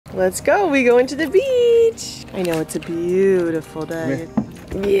Let's go. We going to the beach. I know it's a beautiful day.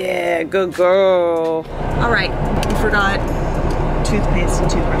 Yeah, good girl. All right, we forgot toothpaste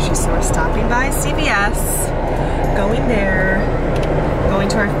and toothbrushes, so we're stopping by CVS, going there, going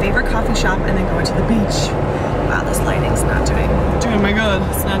to our favorite coffee shop, and then going to the beach. Wow, this lighting's not doing my good.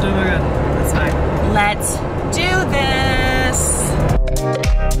 It's not doing my good. That's fine. Let's do this.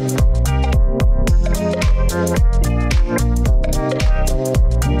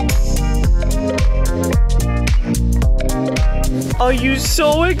 Are you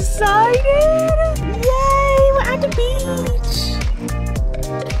so excited? Yay, we're at the beach.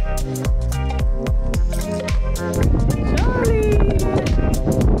 Charlie.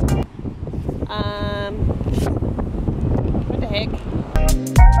 What the heck?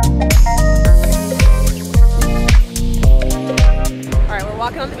 All right, we're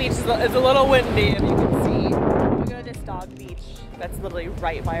walking on the beach. It's a little windy, if you can see. We go to this dog beach that's literally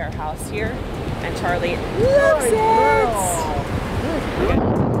right by our house here, and Charlie loves it.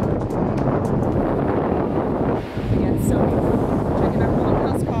 Yeah, so drinking our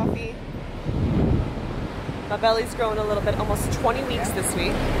Pumphouse coffee. My belly's growing a little bit, almost 20 weeks this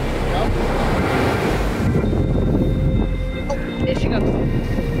week. Oh, there she goes.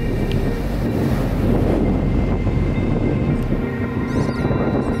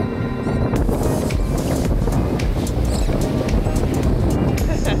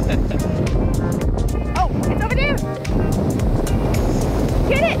 Oh, it's over there.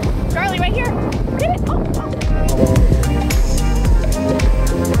 Get it! Charlie, right here! Get it! Oh,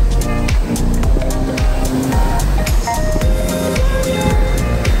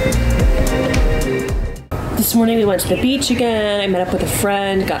 This morning we went to the beach again. I met up with a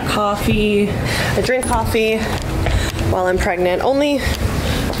friend, got coffee. I drink coffee while I'm pregnant. Only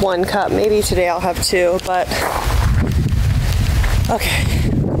 1 cup. Maybe today I'll have 2, but okay.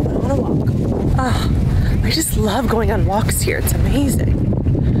 I want to walk. I just love going on walks here. It's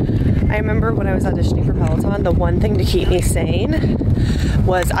amazing. I remember when I was auditioning for Peloton, the one thing to keep me sane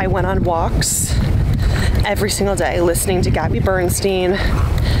was I went on walks every single day listening to Gabby Bernstein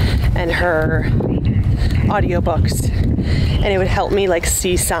and her audiobooks, and it would help me like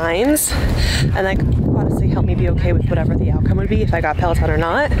see signs and like honestly help me be okay with whatever the outcome would be if I got Peloton or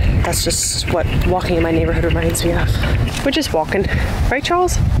not. That's just what walking in my neighborhood reminds me of. We're just walking, right,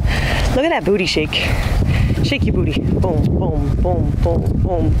 Charles? Look at that booty shake. Shake your booty. Boom, boom, boom, boom,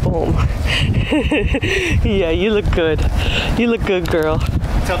 boom, boom. Yeah, you look good. You look good, girl.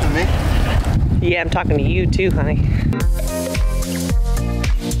 Talking to me? Yeah, I'm talking to you too, honey.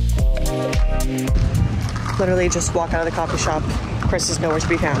 Literally just walk out of the coffee shop. Chris is nowhere to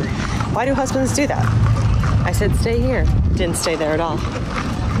be found. Why do husbands do that? I said stay here. Didn't stay there at all.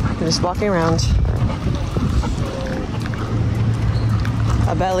 I'm just walking around.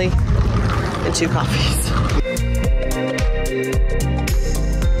 A belly and 2 coffees.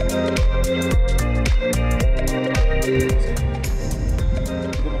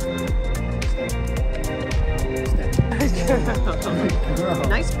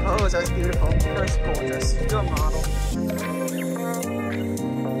 Nice pose, that was beautiful. That was gorgeous. You're a model.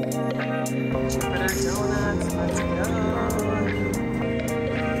 Jupiter Donuts, let's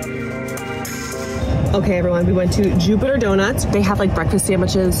go. Okay everyone, we went to Jupiter Donuts. They have like breakfast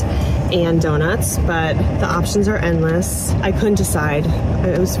sandwiches and donuts, but the options are endless. I couldn't decide.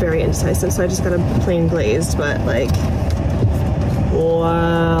 I was very indecisive, so I just got a plain glazed, but like,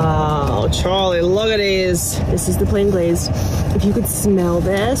 wow, Charlie, look at these. This is the plain glazed. If you could smell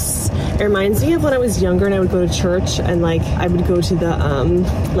this, it reminds me of when I was younger and I would go to church and like I would go to the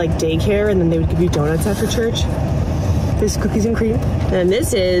like daycare and then they would give you donuts after church. There's cookies and cream. And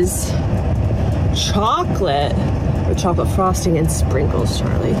this is chocolate with chocolate frosting and sprinkles,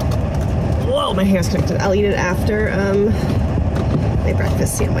 Charlie. Whoa, my hair's connected. I'll eat it after my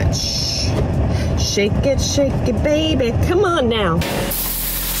breakfast sandwich. Shake it, baby. Come on now.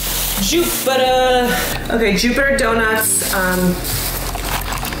 Jupiter. Okay, Jupiter Donuts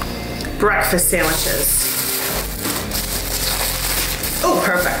breakfast sandwiches. Oh,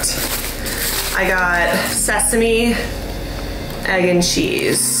 perfect. I got sesame, egg, and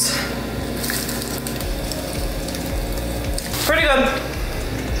cheese. Pretty good.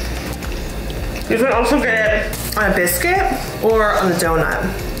 You can also get it on a biscuit or on the donut.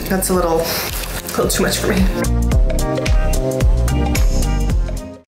 That's a little too much for me.